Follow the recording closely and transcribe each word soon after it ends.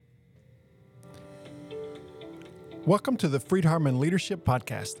Welcome to the Fried-Hardeman Leadership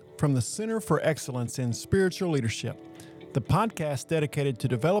Podcast from the Center for Excellence in Spiritual Leadership, the podcast dedicated to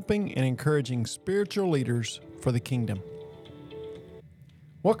developing and encouraging spiritual leaders for the kingdom.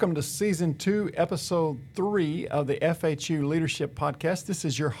 Welcome to Season 2, Episode 3 of the FHU Leadership Podcast. This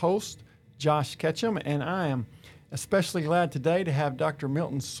is your host, Josh Ketchum, and I am especially glad today to have Dr.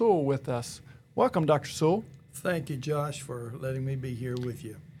 Milton Sewell with us. Welcome, Dr. Sewell. Thank you, Josh, for letting me be here with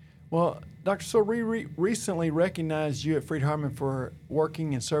you. Well, Dr. Sewell, we recently recognized you at Fried-Hardeman for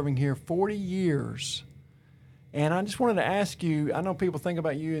working and serving here 40 years. And I just wanted to ask you, I know people think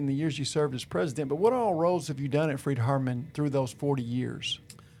about you in the years you served as president, but what all roles have you done at Fried-Hardeman through those 40 years?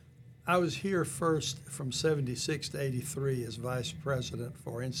 I was here first from 76 to 83 as vice president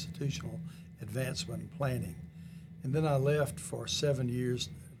for institutional advancement and planning. And then I left for 7 years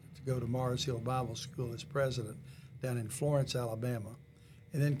to go to Mars Hill Bible School as president down in Florence, Alabama.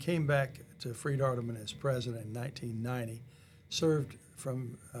 And then came back to Fried-Hardeman as president in 1990, served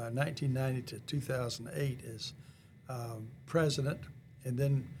from 1990 to 2008 as president, and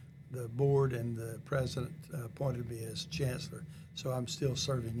then the board and the president appointed me as chancellor. So I'm still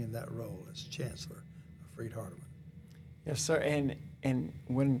serving in that role as chancellor of Fried-Hardeman. Yes, sir. And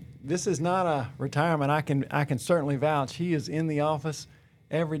when this is not a retirement, I can certainly vouch. He is in the office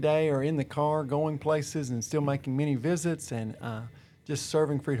every day or in the car going places and still making many visits and just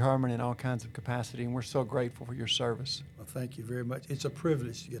serving Fried-Hardeman in all kinds of capacity, and we're so grateful for your service. Well, thank you very much. It's a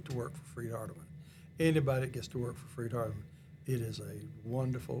privilege to get to work for Fried-Hardeman. Anybody that gets to work for Fried-Hardeman, it is a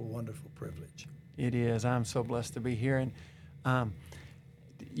wonderful, wonderful privilege. It is. I'm so blessed to be here. And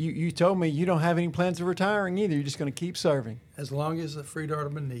you told me you don't have any plans of retiring either. You're just going to keep serving. As long as the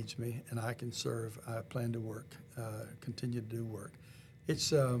Fried-Hardeman needs me and I can serve, I plan to work, continue to do work.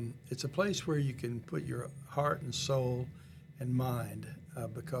 It's a place where you can put your heart and soul and mind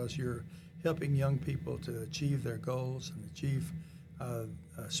because you're helping young people to achieve their goals and achieve a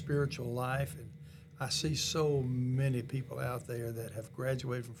spiritual life. And I see so many people out there that have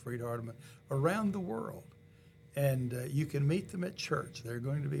graduated from Fried-Hardeman around the world. And you can meet them at church. They're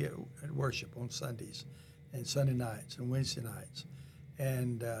going to be at worship on Sundays and Sunday nights and Wednesday nights.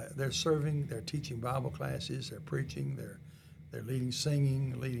 And they're serving, they're teaching Bible classes, they're preaching, they're leading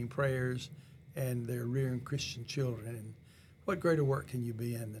singing, leading prayers, and they're rearing Christian children. And what greater work can you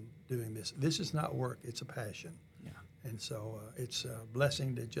be in than doing this? This is not work, it's a passion. Yeah. And so it's a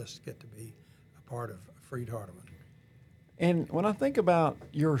blessing to just get to be a part of Fried-Hardeman. And when I think about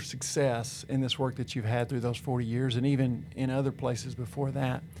your success in this work that you've had through those 40 years and even in other places before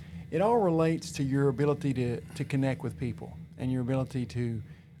that, it all relates to your ability to connect with people and your ability to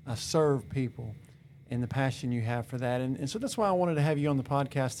serve people and the passion you have for that. And so that's why I wanted to have you on the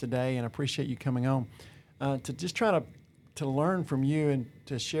podcast today, and I appreciate you coming on to just try to learn from you and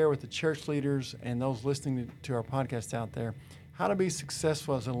to share with the church leaders and those listening to our podcast out there how to be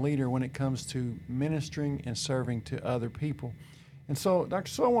successful as a leader when it comes to ministering and serving to other people. And so, Dr.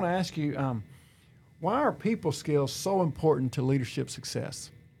 Sewell, I want to ask you, why are people skills so important to leadership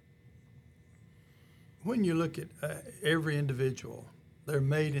success? When you look at every individual, they're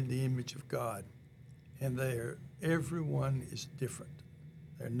made in the image of God, and everyone is different.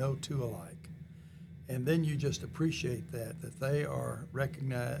 There are no two alike. And then you just appreciate that they are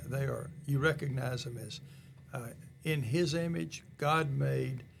recognized. You recognize them as in His image, God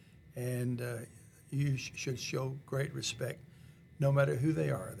made, and you should show great respect, no matter who they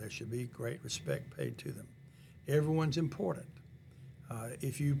are. There should be great respect paid to them. Everyone's important.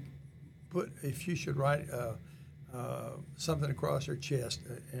 If you should write something across their chest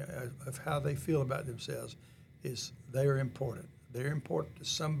of how they feel about themselves, is they are important. They're important to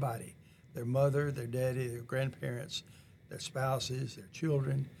somebody. Their mother, their daddy, their grandparents, their spouses, their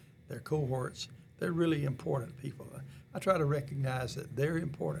children, their cohorts. They're really important people. I try to recognize that they're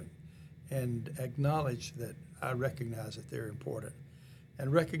important and acknowledge that I recognize that they're important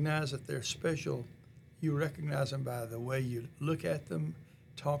and recognize that they're special. You recognize them by the way you look at them,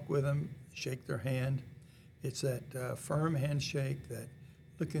 talk with them, shake their hand. It's that firm handshake, that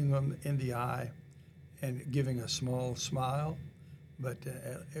looking them in the eye and giving a small smile, but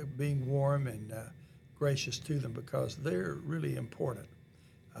being warm and gracious to them because they're really important.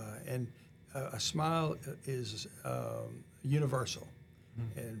 And a smile is universal,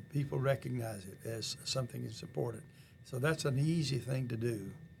 and people recognize it as something that's important. So that's an easy thing to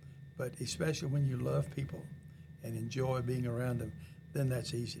do, but especially when you love people and enjoy being around them, then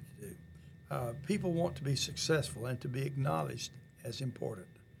that's easy to do. People want to be successful and to be acknowledged as important.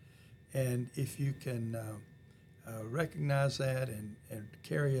 And if you can recognize that and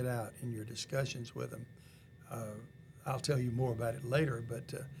carry it out in your discussions with them, I'll tell you more about it later,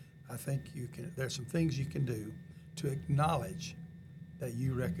 but I think you can. There's some things you can do to acknowledge that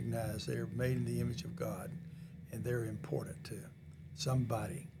you recognize they're made in the image of God and they're important to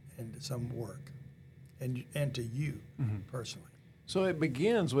somebody and to some work and to you personally. So it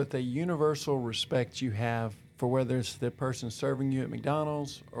begins with a universal respect you have for whether it's the person serving you at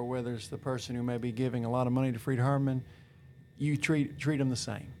McDonald's or whether it's the person who may be giving a lot of money to Freed Hardeman. You treat them the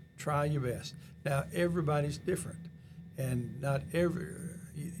same. Try your best. Now, everybody's different, and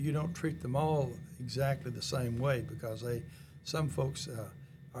you don't treat them all exactly the same way because some folks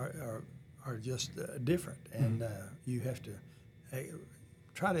are just different, and you have to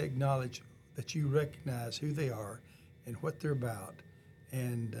try to acknowledge that you recognize who they are and what they're about,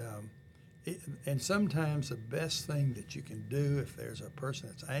 and sometimes the best thing that you can do if there's a person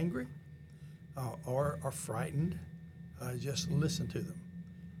that's angry or frightened, just listen to them,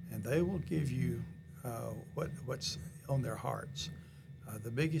 and they will give you what's on their hearts.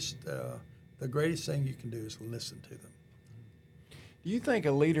 The greatest thing you can do is listen to them. Do you think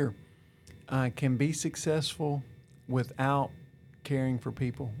a leader can be successful without caring for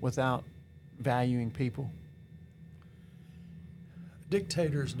people, without valuing people?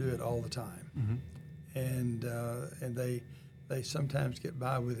 Dictators do it all the time, and they sometimes get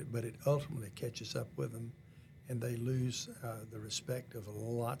by with it, but it ultimately catches up with them, and they lose the respect of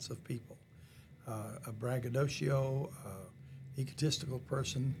lots of people. A braggadocio, egotistical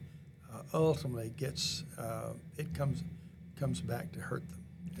person ultimately comes back to hurt them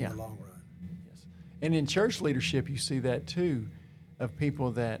in the long run. Yes. And in church leadership, you see that too, of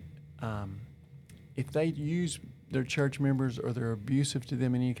people that if they use their church members or they're abusive to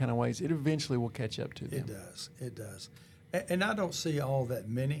them in any kind of ways, it eventually will catch up to them. It does. And I don't see all that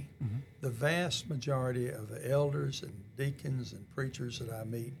many. The vast majority of the elders and deacons and preachers that I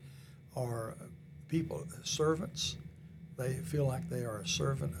meet are people, servants. They feel like they are a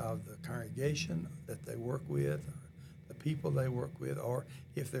servant of the congregation that they work with, or the people they work with, or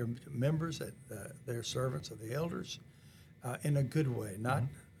if they're members, that they're servants of the elders in a good way, not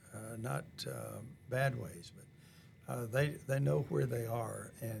bad ways, but they know where they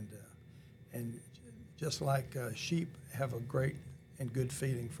are, and just like sheep have a great and good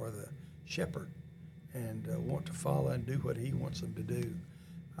feeling for the shepherd and want to follow and do what he wants them to do.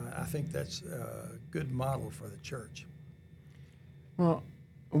 I think that's a good model for the church. Well,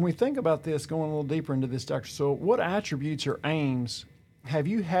 when we think about this, going a little deeper into this, Dr. Sewell, what attributes or aims have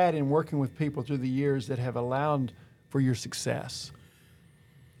you had in working with people through the years that have allowed for your success?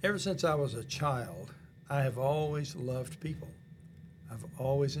 Ever since I was a child, I have always loved people. I've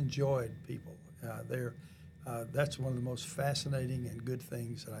always enjoyed people. That's one of the most fascinating and good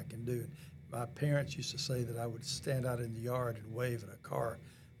things that I can do. My parents used to say that I would stand out in the yard and wave at a car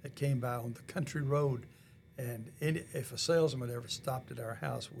that came by on the country road, and if a salesman ever stopped at our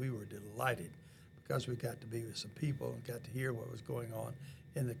house, we were delighted because we got to be with some people and got to hear what was going on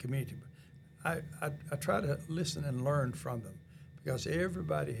in the community. I try to listen and learn from them because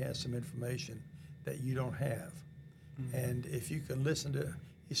everybody has some information that you don't have. And if you can listen to,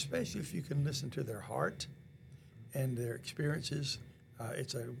 especially if you can listen to their heart and their experiences,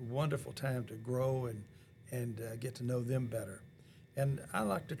 it's a wonderful time to grow and get to know them better. And I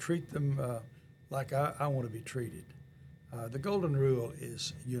like to treat them like I want to be treated. The golden rule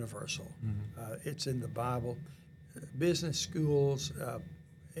is universal. It's in the Bible. Business schools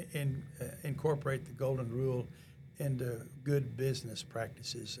incorporate the golden rule into good business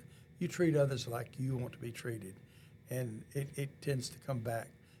practices. You treat others like you want to be treated, and it tends to come back.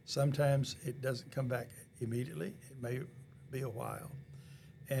 Sometimes it doesn't come back immediately. It may be a while.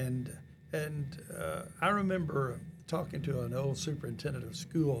 And I remember talking to an old superintendent of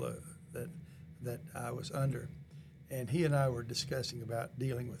school that I was under, and he and I were discussing about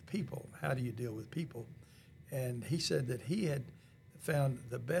dealing with people. How do you deal with people? And he said that he had found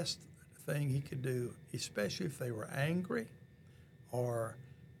the best thing he could do, especially if they were angry or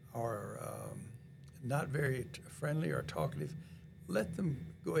not very friendly or talkative, let them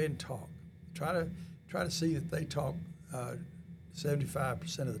go ahead and talk. Try to see that they talk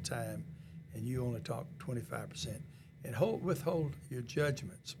 75% of the time, and you only talk 25%. And withhold your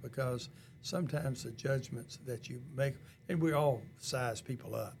judgments, because sometimes the judgments that you make, and we all size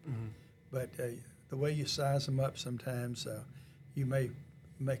people up, but the way you size them up, sometimes you may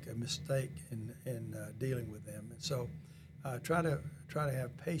make a mistake in dealing with them. And so try to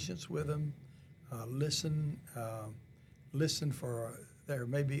have patience with them. Listen for there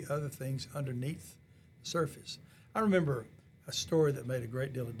may be other things underneath the surface. I remember a story that made a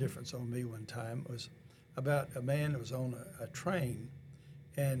great deal of difference on me one time. It was about a man that was on a train,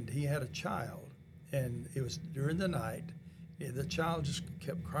 and he had a child, and it was during the night. The child just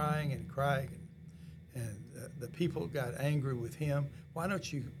kept crying and crying, And the people got angry with him. Why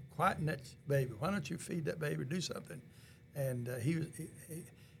don't you quieten that baby? Why don't you feed that baby? Do something. And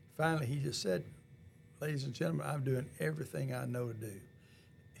finally he just said, ladies and gentlemen, I'm doing everything I know to do.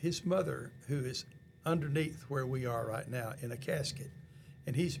 His mother, who is underneath where we are right now in a casket,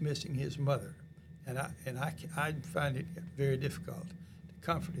 and he's missing his mother. And I find it very difficult to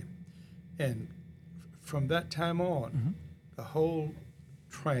comfort him. And from that time on, the whole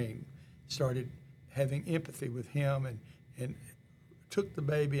train started having empathy with him and took the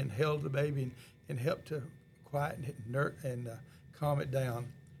baby and held the baby and helped to quieten it and calm it down.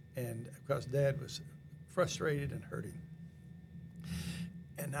 And because Dad was frustrated and hurting.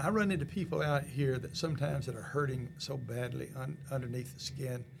 And I run into people out here that sometimes that are hurting so badly underneath the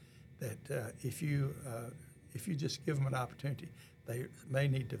skin that if you just give them an opportunity, they may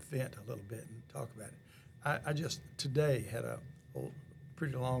need to vent a little bit and talk about it. I just today had a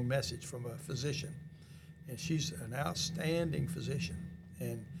pretty long message from a physician, and she's an outstanding physician,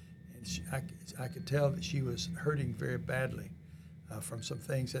 and I could tell that she was hurting very badly from some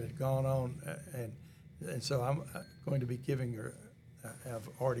things that had gone on, and so I'm going to be giving her. I've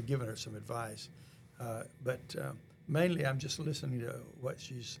already given her some advice, but mainly I'm just listening to what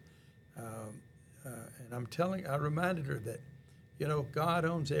she's, and I reminded her that, God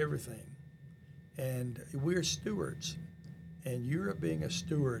owns everything, and we're stewards, and you're being a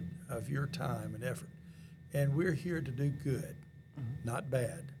steward of your time and effort, and we're here to do good, not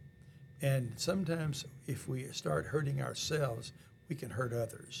bad. And sometimes if we start hurting ourselves, we can hurt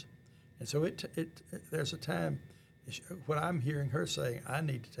others, and so there's a time. What I'm hearing her saying, I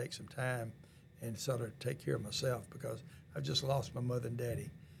need to take some time and sort of take care of myself because I've just lost my mother and daddy,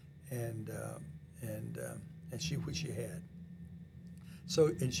 and which she had.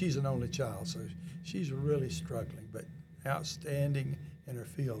 So, and she's an only child, so she's really struggling, but outstanding in her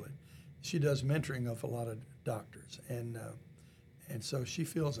field. She does mentoring of a lot of doctors, and so she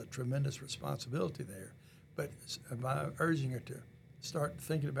feels a tremendous responsibility there. But I'm urging her to start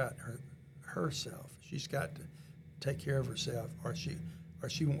thinking about herself. She's got to take care of herself, or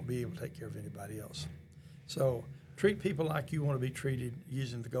she won't be able to take care of anybody else. So treat people like you want to be treated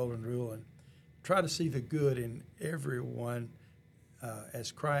using the golden rule, and try to see the good in everyone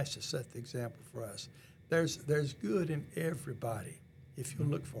as Christ has set the example for us. There's good in everybody if you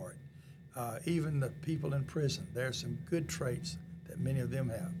look for it. Even the people in prison, there's some good traits that many of them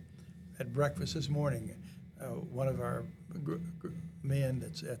have. At breakfast this morning, one of our men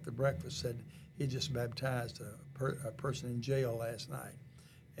that's at the breakfast said he just baptized a person in jail last night,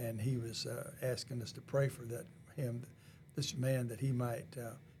 and he was asking us to pray for this man, that he might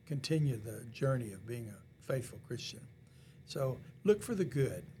continue the journey of being a faithful Christian. So look for the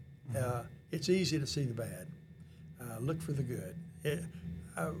good. It's easy to see the bad. Look for the good.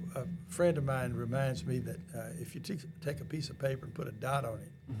 A friend of mine reminds me that if you take a piece of paper and put a dot on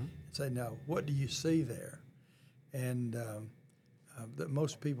it, and say, now, what do you see there? And that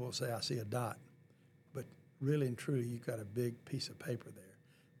most people will say, I see a dot. But really and truly, you've got a big piece of paper there.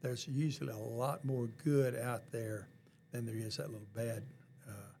 There's usually a lot more good out there than there is that little bad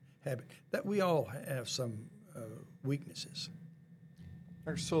habit. That we all have some weaknesses.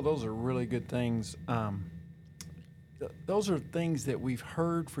 So those are really good things. Those are things that we've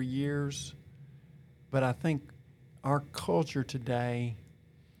heard for years, but I think our culture today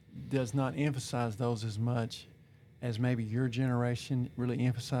does not emphasize those as much as maybe your generation really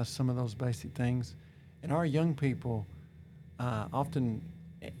emphasized some of those basic things. And our young people often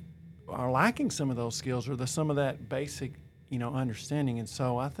are lacking some of those skills or some of that basic, understanding. And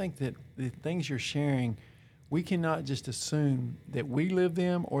so I think that the things you're sharing, we cannot just assume that we live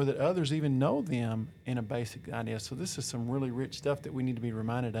them or that others even know them in a basic idea. So this is some really rich stuff that we need to be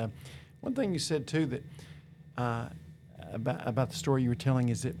reminded of. One thing you said, too, that about the story you were telling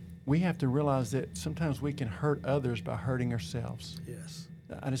is that we have to realize that sometimes we can hurt others by hurting ourselves. Yes.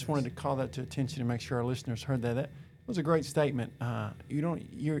 I just wanted to call that to attention to make sure our listeners heard that. That was a great statement.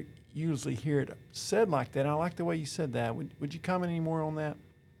 You usually hear it said like that. I like the way you said that. Would you comment any more on that?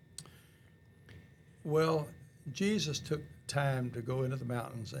 Well, Jesus took time to go into the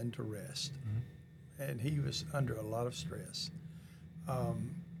mountains and to rest, and he was under a lot of stress.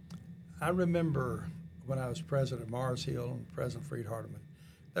 I remember when I was president of Mars Hill and President Freed Hardeman,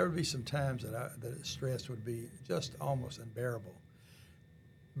 there would be some times that stress would be just almost unbearable.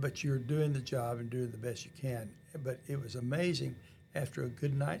 But you're doing the job and doing the best you can. But it was amazing after a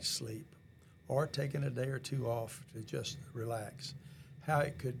good night's sleep or taking a day or two off to just relax, how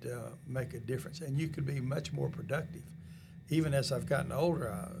it could make a difference. And you could be much more productive. Even as I've gotten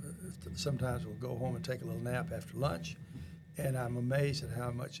older, sometimes we'll go home and take a little nap after lunch, and I'm amazed at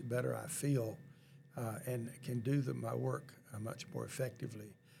how much better I feel and can do my work much more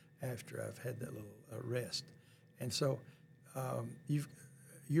effectively after I've had that little rest. And so you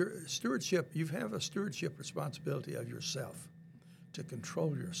have a stewardship responsibility of yourself, to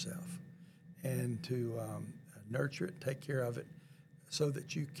control yourself and to nurture it, take care of it, so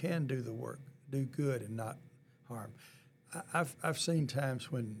that you can do the work, do good and not harm. I've seen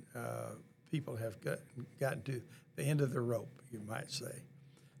times when people have gotten to the end of the rope, you might say,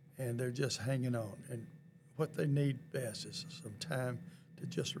 and they're just hanging on. And what they need best is some time to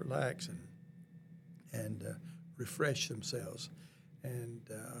just relax and refresh themselves. And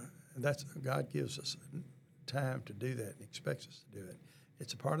that's God gives us time to do that and expects us to do it.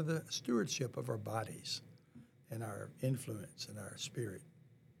 It's a part of the stewardship of our bodies and our influence and our spirit.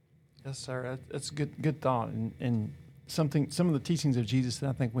 Yes, sir. That's a good thought. And some of the teachings of Jesus that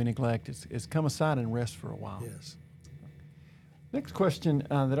I think we neglect is come aside and rest for a while. Yes. Next question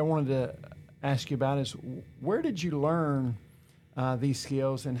that I wanted to ask you about is, where did you learn these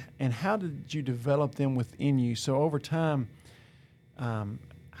skills, and how did you develop them within you? So over time,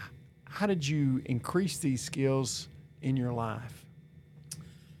 how did you increase these skills in your life?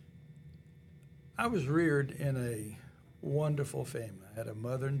 I was reared in a wonderful family. I had a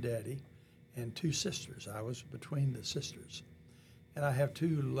mother and daddy and two sisters. I was between the sisters. And I have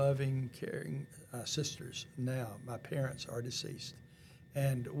two loving, caring sisters now. My parents are deceased.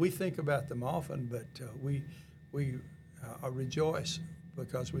 And we think about them often, but we rejoice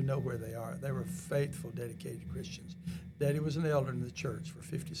because we know where they are. They were faithful, dedicated Christians. Daddy was an elder in the church for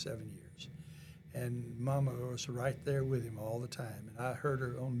 57 years. And Mama was right there with him all the time. And I heard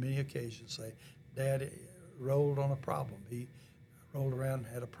her on many occasions say, Daddy rolled on a problem. He rolled around and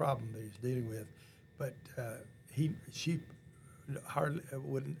had a problem that he's dealing with. But she hardly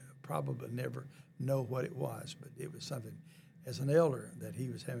wouldn't probably never know what it was, but it was something as an elder that he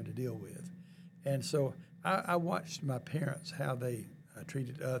was having to deal with. And so I watched my parents, how they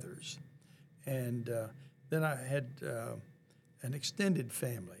treated others. And then I had an extended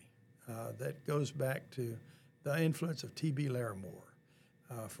family that goes back to the influence of T.B. Larimore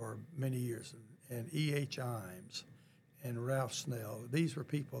for many years, and E.H. Imes and Ralph Snell. These were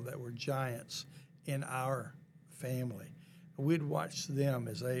people that were giants in our family. We'd watch them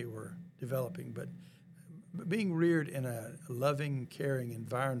as they were developing, but being reared in a loving, caring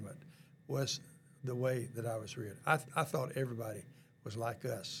environment was the way that I was reared. I thought everybody was like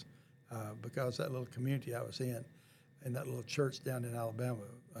us because that little community I was in that little church down in Alabama,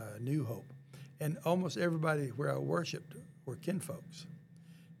 New Hope, and almost everybody where I worshiped were kinfolks.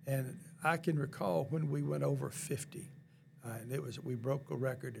 And I can recall when we went over 50, and we broke a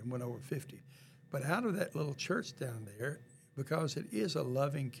record and went over 50. But out of that little church down there, because it is a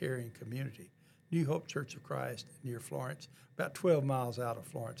loving, caring community, New Hope Church of Christ near Florence, about 12 miles out of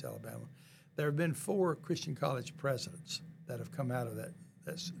Florence, Alabama, there have been 4 Christian college presidents that have come out of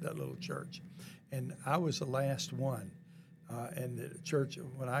that little church. And I was the last one. And the church,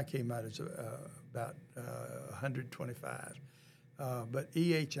 when I came out, is about 125. But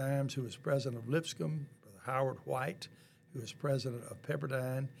E.H. Imes, who was president of Lipscomb, Brother Howard White, who was president of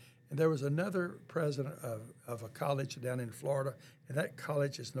Pepperdine, and there was another president of a college down in Florida, and that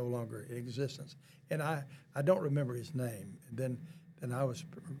college is no longer in existence. And I don't remember his name. And then I was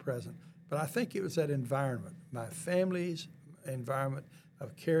present. But I think it was that environment, my family's environment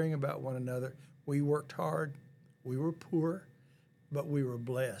of caring about one another. We worked hard. We were poor, but we were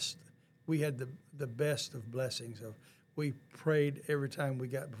blessed. We had the best of blessings. We prayed every time we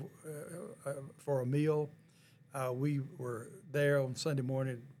got for a meal. We were there on Sunday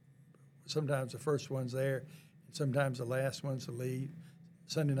morning, sometimes the first ones there, and sometimes the last ones to leave,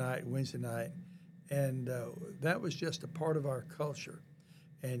 Sunday night, Wednesday night. And that was just a part of our culture.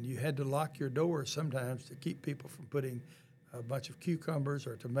 And you had to lock your doors sometimes to keep people from putting a bunch of cucumbers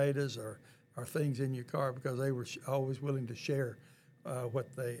or tomatoes or things in your car, because they were always willing to share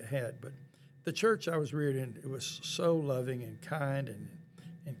what they had. But the church I was reared in, it was so loving and kind and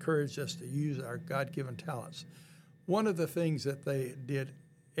encouraged us to use our God-given talents. One of the things that they did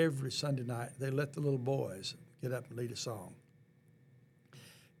every Sunday night, they let the little boys get up and lead a song.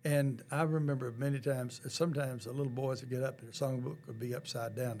 And I remember many times, sometimes the little boys would get up and their songbook would be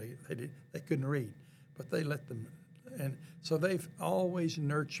upside down. They couldn't read, but they let them. And so they've always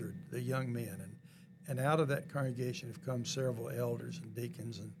nurtured the young men. And out of that congregation have come several elders and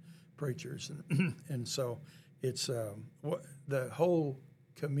deacons and preachers. And so it's the whole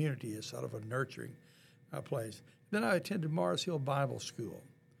community is sort of a nurturing place. Then I attended Mars Hill Bible School.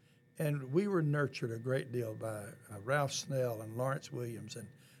 And we were nurtured a great deal by Ralph Snell and Lawrence Williams and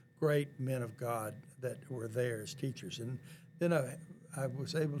great men of God that were there as teachers. And then I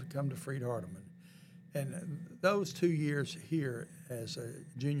was able to come to Freed Hardeman. And those 2 years here as a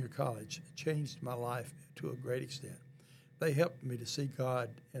junior college changed my life to a great extent. They helped me to see God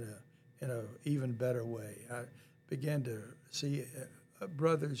in a even better way. I began to see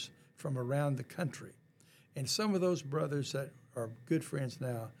brothers from around the country. And some of those brothers that are good friends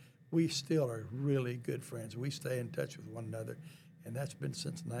now, we still are really good friends. We stay in touch with one another, and that's been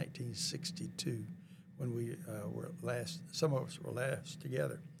since 1962 when we some of us were last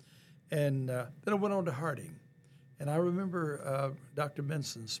together. And then I went on to Harding. And I remember Dr.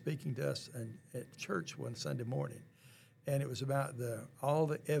 Benson speaking to us at church one Sunday morning, and it was about all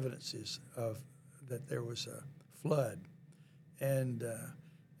the evidences of that there was a flood. And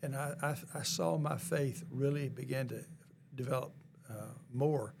I saw my faith really begin to develop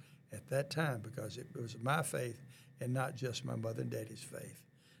more at that time, because it was my faith and not just my mother and daddy's faith.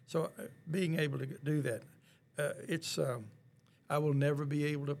 So being able to do that, I will never be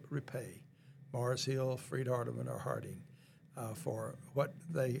able to repay Mars Hill, Freed Hardeman, or Harding for what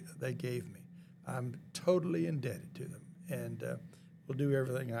they gave me. I'm totally indebted to them, and will do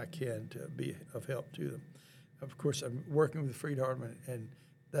everything I can to be of help to them. Of course, I'm working with Freed Hardeman, and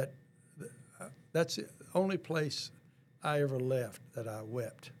that's the only place I ever left that I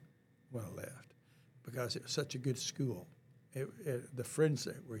wept when I left, because it was such a good school. The friends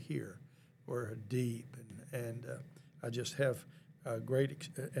that were here were deep, and I just have a great.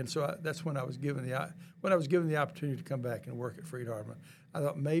 And so that's when I was given the opportunity to come back and work at Freed Hardeman. I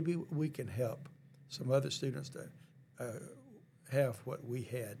thought maybe we can help some other students to have what we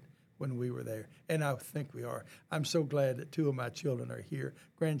had when we were there, and I think we are. I'm so glad that two of my children are here,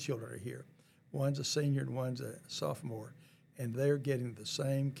 grandchildren are here. One's a senior and one's a sophomore, and they're getting the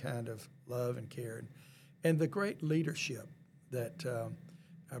same kind of love and care, and the great leadership that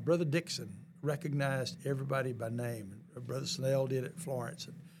Brother Dixon recognized everybody by name. Brother Snell did at Florence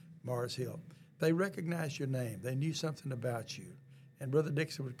and Mars Hill. They recognized your name. They knew something about you. And Brother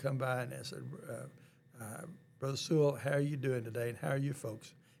Dixon would come by and say, Brother Sewell, how are you doing today? And how are you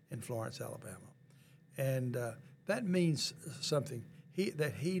folks in Florence, Alabama? And that means something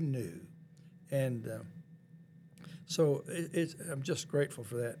that he knew. And so I'm just grateful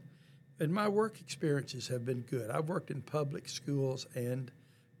for that. And my work experiences have been good. I've worked in public schools and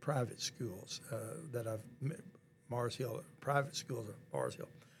private schools Mars Hill, private schools of Mars Hill,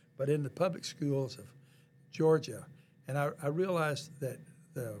 but in the public schools of Georgia. And I realized that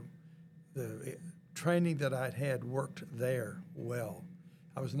the training that I'd had worked there well.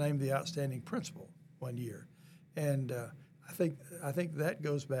 I was named the outstanding principal one year, and I think that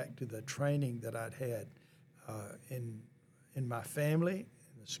goes back to the training that I'd had in my family,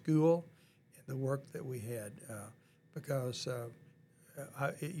 in the school, in the work that we had, because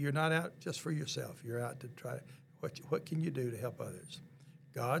you're not out just for yourself. You're out to try. What can you do to help others?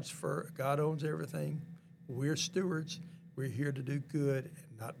 God owns everything. We're stewards. We're here to do good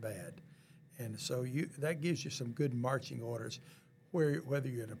and not bad. And so that gives you some good marching orders, whether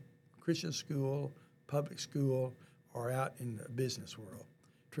you're in a Christian school, public school, or out in the business world.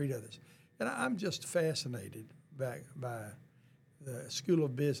 Treat others. And I'm just fascinated by the School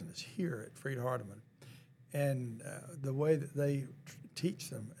of Business here at Freed Hardeman, and the way that they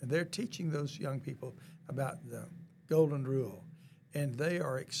teach them. And they're teaching those young people about the golden rule, and they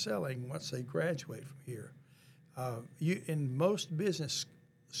are excelling once they graduate from here. In most business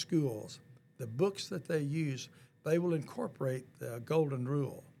schools, the books that they use, they will incorporate the golden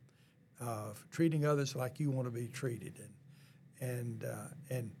rule of treating others like you want to be treated. And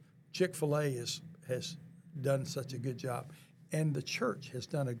Chick-fil-A has done such a good job, and the church has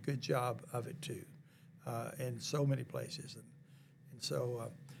done a good job of it too, in so many places. And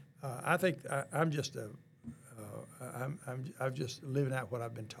so I think I'm just living out what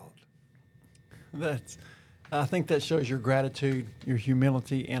I've been taught. I think that shows your gratitude, your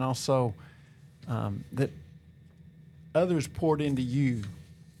humility, and also that others poured into you,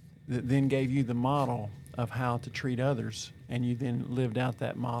 that then gave you the model of how to treat others, and you then lived out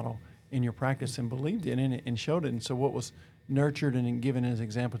that model in your practice and believed in it and showed it. And so what was nurtured and given as an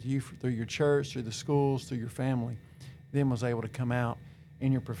example to you through your church, through the schools, through your family, then was able to come out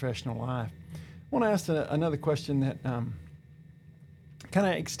in your professional life. I want to ask another question that kind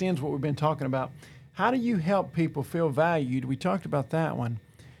of extends what we've been talking about. How do you help people feel valued? We talked about that one,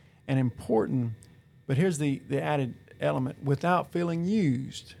 and important, but here's the added element, without feeling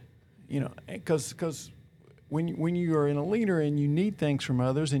used. Because when you are in a leader and you need things from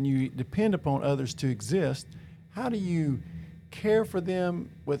others and you depend upon others to exist, how do you care for them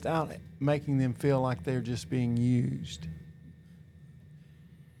without making them feel like they're just being used?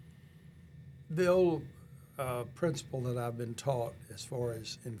 The old principle that I've been taught as far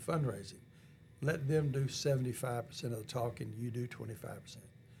as in fundraising let them do 75% of the talking. You do 25%.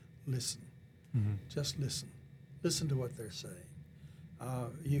 Listen. Mm-hmm. Just listen. Listen to what they're saying.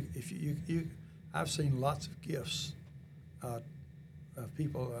 I've seen lots of gifts of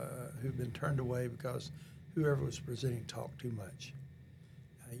people who've been turned away because whoever was presenting talked too much.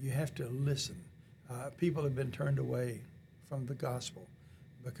 You have to listen. People have been turned away from the gospel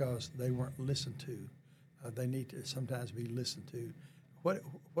because they weren't listened to. They need to sometimes be listened to. Where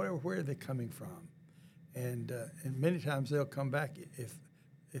are they coming from? And many times they'll come back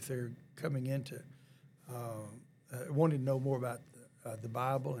if they're coming into wanting to know more about the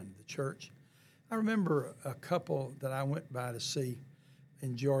Bible and the church. I remember a couple that I went by to see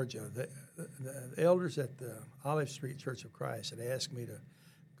in Georgia. The elders at the Olive Street Church of Christ had asked me to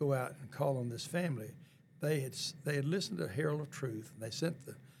go out and call on this family. They had listened to Herald of Truth, and they sent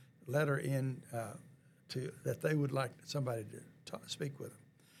the letter in that they would like somebody to speak with them.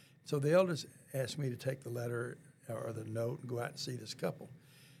 So the elders asked me to take the letter or the note and go out and see this couple.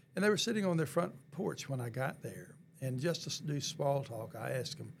 And they were sitting on their front porch when I got there. And just to do small talk, I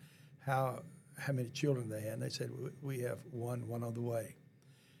asked them how many children they had. And they said, we have one on the way.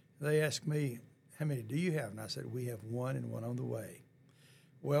 They asked me, how many do you have? And I said, we have one and one on the way.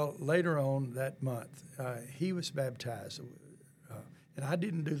 Well, later on that month, he was baptized. And I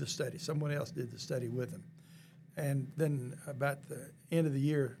didn't do the study. Someone else did the study with him. And then about the end of the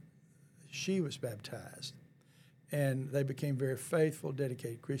year, she was baptized. And they became very faithful,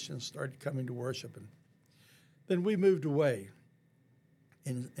 dedicated Christians, started coming to worship. And then we moved away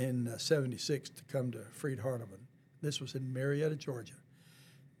in 76 to come to Freed-Hardeman. This was in Marietta, Georgia.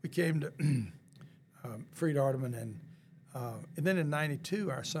 We came to Freed-Hardeman, and then in 92,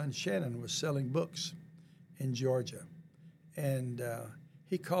 our son Shannon was selling books in Georgia. And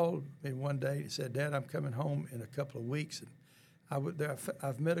he called me one day and said, Dad, I'm coming home in a couple of weeks. And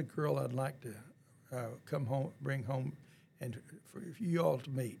I've met a girl I'd like to come home, bring home, and for you all to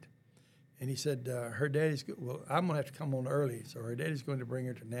meet. And he said, her daddy's, well, I'm going to have to come on early, so her daddy's going to bring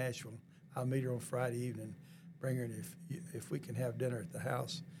her to Nashville. I'll meet her on Friday evening, bring her, and if we can have dinner at the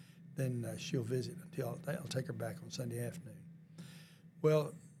house, then she'll visit until I'll take her back on Sunday afternoon.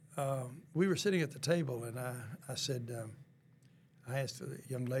 Well, we were sitting at the table, and I said, I asked the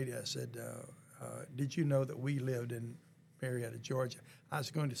young lady, I said, did you know that we lived in Marietta, Georgia? I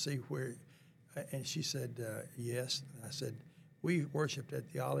was going to see where, and she said, yes. And I said, we worshiped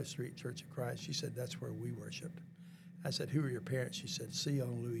at the Olive Street Church of Christ. She said, that's where we worshiped. I said, who are your parents? She said, C.O.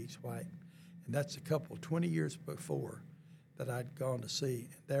 and Louise White. And that's a couple 20 years before that I'd gone to see.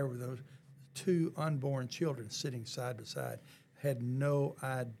 There were those two unborn children sitting side by side, had no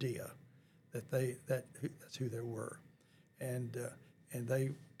idea that that's who they were. And they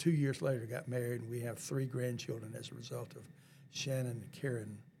 2 years later got married, and we have 3 grandchildren as a result of Shannon and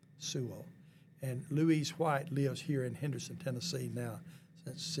Karen Sewell. And Louise White lives here in Henderson, Tennessee now,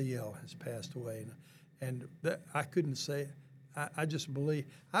 since CL has passed away. And that, I couldn't say, I just believe,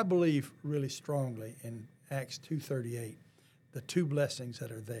 I believe really strongly in Acts 2:38, the 2 blessings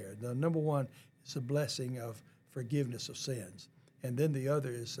that are there. The number one is the blessing of forgiveness of sins, and then the other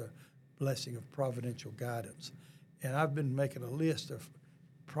is a blessing of providential guidance. And I've been making a list of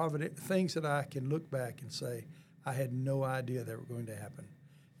things that I can look back and say, I had no idea they were going to happen.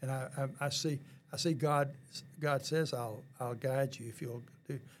 And I see God says, I'll guide you if you'll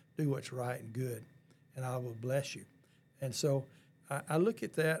do what's right and good, and I will bless you. And so I look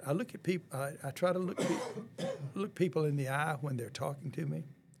at that. I look at people. I try to look people in the eye when they're talking to me.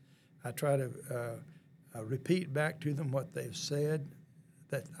 I try to repeat back to them what they've said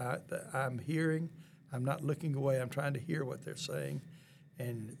that I'm hearing. I'm not looking away. I'm trying to hear what they're saying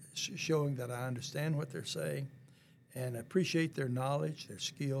and showing that I understand what they're saying and appreciate their knowledge, their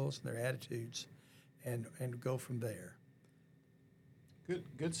skills, and their attitudes, and go from there.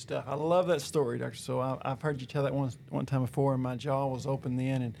 Good stuff. I love that story, Dr. So I've heard you tell that one time before, and my jaw was open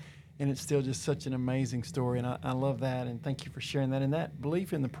then, and it's still just such an amazing story, and I love that, and thank you for sharing that, and that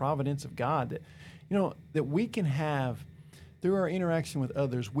belief in the providence of God that, that we can have, through our interaction with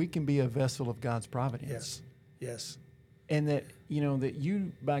others, we can be a vessel of God's providence. Yes. And that, that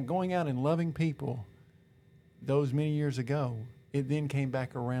you, by going out and loving people those many years ago, it then came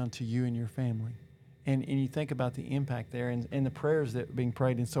back around to you and your family. And you think about the impact there and the prayers that are being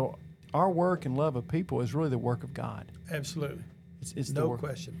prayed. And so our work and love of people is really the work of God. Absolutely. It's no the work.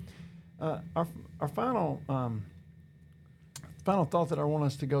 question. Our final thought that I want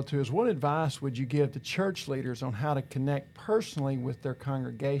us to go to is, what advice would you give to church leaders on how to connect personally with their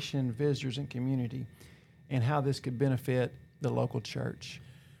congregation, visitors, and community, and how this could benefit the local church?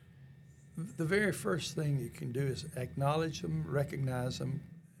 The very first thing you can do is acknowledge them, recognize them,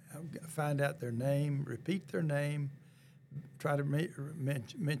 find out their name, repeat their name, try to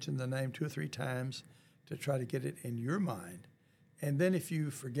mention the name 2 or 3 times to try to get it in your mind. And then if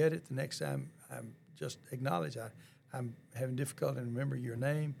you forget it the next time, just acknowledge I'm having difficulty in remembering your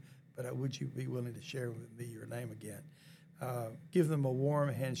name, but would you be willing to share with me your name again? Give them a warm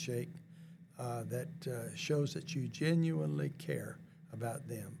handshake that shows that you genuinely care about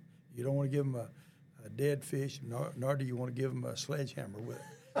them. You don't want to give them a dead fish, nor do you want to give them a sledgehammer with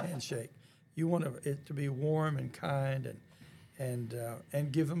a handshake. You want it to be warm and kind,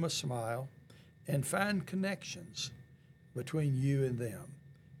 and give them a smile, and find connections between you and them.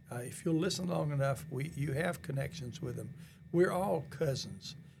 If you'll listen long enough, you have connections with them. We're all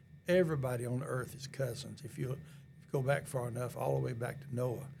cousins. Everybody on earth is cousins. If you go back far enough, all the way back to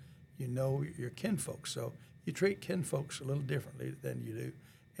Noah, you know your kinfolk. So you treat kinfolks a little differently than you do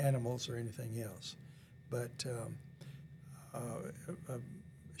animals or anything else. But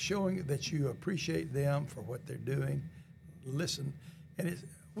showing that you appreciate them for what they're doing, listen. And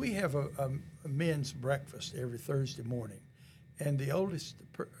we have a men's breakfast every Thursday morning, and the oldest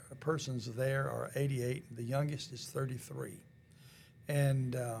persons there are 88, and the youngest is 33.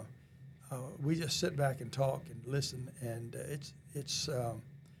 And we just sit back and talk and listen, and it's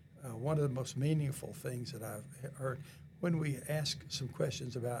one of the most meaningful things that I've heard when we ask some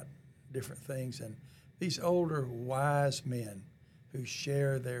questions about different things, and these older wise men who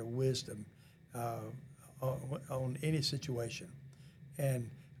share their wisdom on any situation. And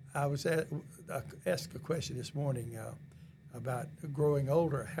I was asked a question this morning about growing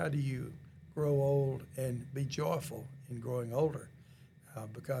older. How do you grow old and be joyful in growing older?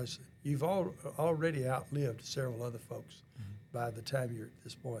 Because you've already outlived several other folks by the time you're at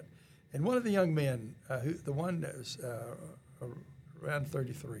this point. And one of the young men, the one that was around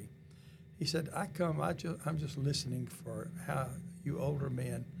 33, he said, I'm just listening for how you older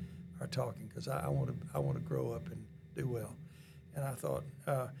men are talking, because I want to grow up and do well. And I thought,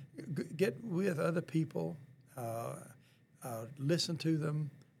 get with other people, listen to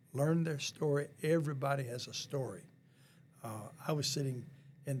them, learn their story. Everybody has a story. I was sitting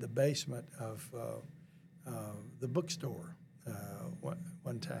in the basement of the bookstore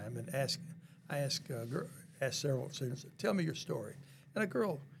one time, and I asked several students, "Tell me your story." And a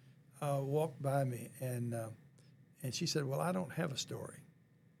girl walked by me, and she said, "Well, I don't have a story.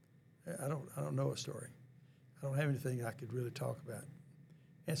 I don't know a story. I don't have anything I could really talk about."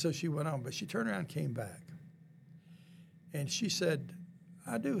 And so she went on, but she turned around and came back, and she said,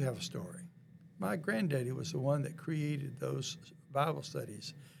 "I do have a story. My granddaddy was the one that created those Bible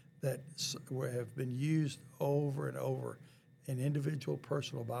studies that have been used over and over in individual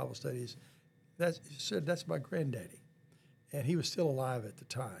personal Bible studies." She said, "That's my granddaddy." And he was still alive at the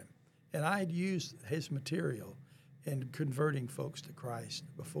time. And I had used his material in converting folks to Christ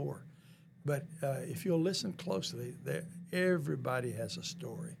before. But if you'll listen closely, everybody has a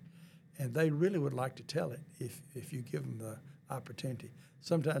story. And they really would like to tell it if you give them the opportunity.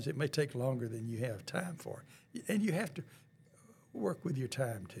 Sometimes it may take longer than you have time for. And you have to work with your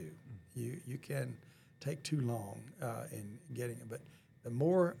time, too. You can take too long in getting it. But the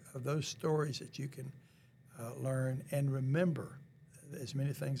more of those stories that you can learn and remember as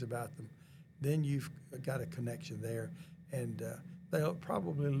many things about them, then you've got a connection there. And they'll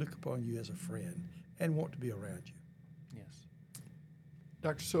probably look upon you as a friend and want to be around you. Yes.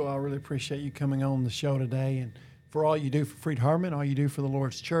 Dr. Sewell, I really appreciate you coming on the show today, and for all you do for Freed Harmon, all you do for the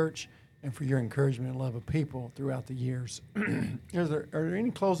Lord's Church, and for your encouragement and love of people throughout the years. Are there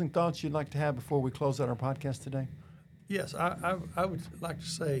any closing thoughts you'd like to have before we close out our podcast today? Yes, I would like to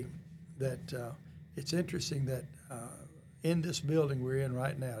say that it's interesting that in this building we're in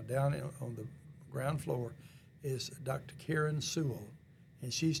right now, down on the ground floor, is Dr. Karen Sewell,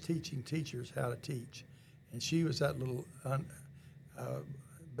 and she's teaching teachers how to teach. And she was that little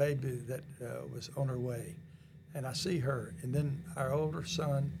baby that was on her way. And I see her. And then our older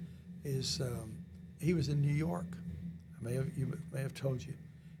son he was in New York. You may have told you.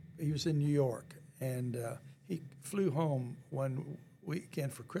 He was in New York, and he flew home one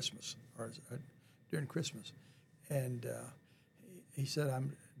weekend for Christmas, or during Christmas. And he said,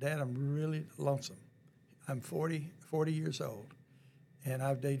 Dad, I'm really lonesome. I'm 40 years old, and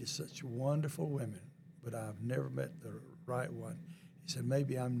I've dated such wonderful women, but I've never met the right one. He said,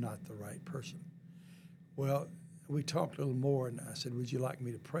 maybe I'm not the right person. Well, we talked a little more, and I said, would you like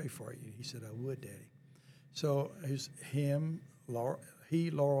me to pray for you? He said, I would, Daddy. So it was him,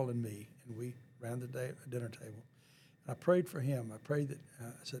 Laurel, and me, and we ran the dinner table. I prayed for him. I prayed that,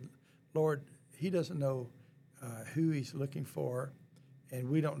 I said, Lord, he doesn't know who he's looking for, and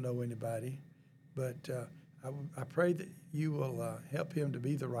we don't know anybody, but I pray that you will help him to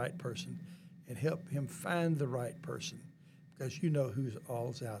be the right person and help him find the right person, because you know who's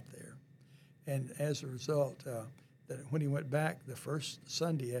all's out there. And as a result, that when he went back the first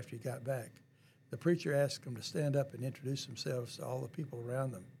Sunday after he got back, the preacher asked him to stand up and introduce themselves to all the people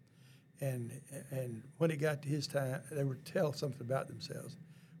around them. And when it got to his time, they would tell something about themselves.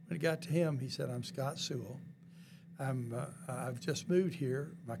 When it got to him, he said, "I'm Scott Sewell. I've just moved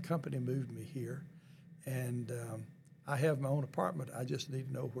here. My company moved me here, and I have my own apartment. I just need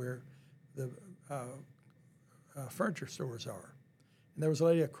to know where the furniture stores are." And there was a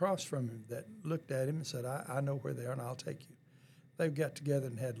lady across from him that looked at him and said, I know where they are, and I'll take you. They got together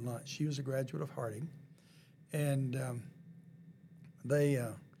and had lunch. She was a graduate of Harding, and they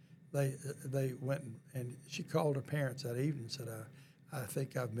went and she called her parents that evening and said, "I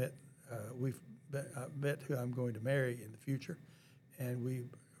think I've met who I'm going to marry in the future, and we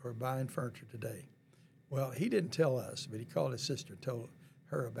are buying furniture today." Well, he didn't tell us, but he called his sister and told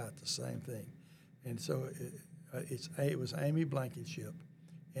her about the same thing. And so it was Amy Blankenship,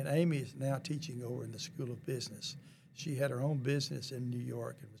 and Amy is now teaching over in the School of Business. She had her own business in New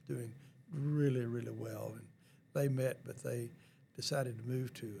York and was doing really, really well. And they met, but they decided to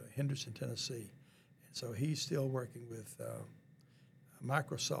move to Henderson, Tennessee. And so he's still working with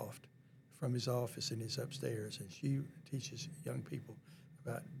Microsoft from his office in his upstairs, and she teaches young people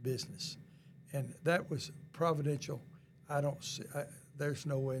about business. And that was providential. There's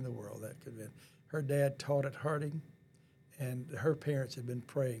no way in the world that could have been. Her dad taught at Harding, and her parents had been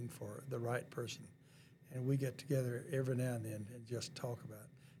praying for the right person. And we get together every now and then and just talk about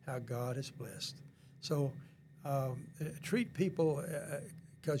how God has blessed. So treat people,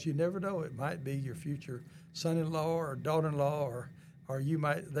 because you never know. It might be your future son-in-law or daughter-in-law, or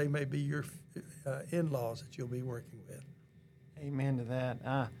they may be your in-laws that you'll be working with. Amen to that.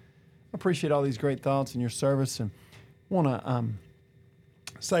 I appreciate all these great thoughts in your service, and want to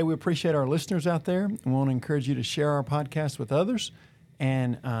say we appreciate our listeners out there, and want to encourage you to share our podcast with others.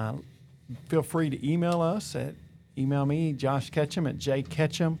 And feel free to email us email me, Josh Ketchum, at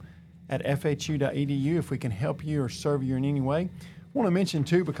jketchum@fhu.edu if we can help you or serve you in any way. I want to mention,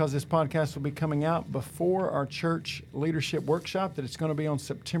 too, because this podcast will be coming out before our church leadership workshop, that it's going to be on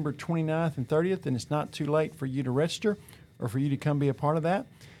September 29th and 30th, and it's not too late for you to register or for you to come be a part of that.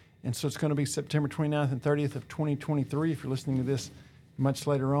 And so it's going to be September 29th and 30th of 2023 if you're listening to this much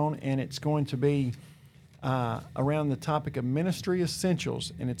later on, and it's going to be around the topic of ministry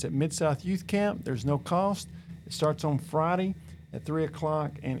essentials, and it's at Mid-South Youth Camp. There's no cost. It starts on Friday at 3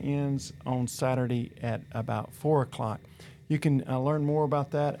 o'clock and ends on Saturday at about 4 o'clock. You can learn more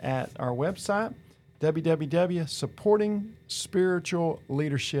about that at our website,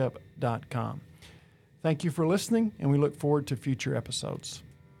 www.supportingspiritualleadership.com. Thank you for listening, and we look forward to future episodes.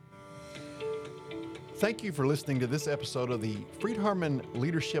 Thank you for listening to this episode of the Friedharman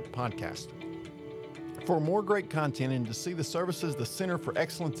Leadership Podcast. For more great content and to see the services the Center for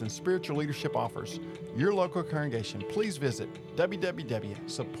Excellence in Spiritual Leadership offers your local congregation, please visit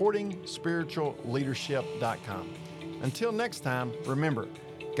www.supportingspiritualleadership.com. Until next time, remember,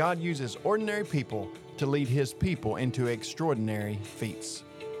 God uses ordinary people to lead His people into extraordinary feats.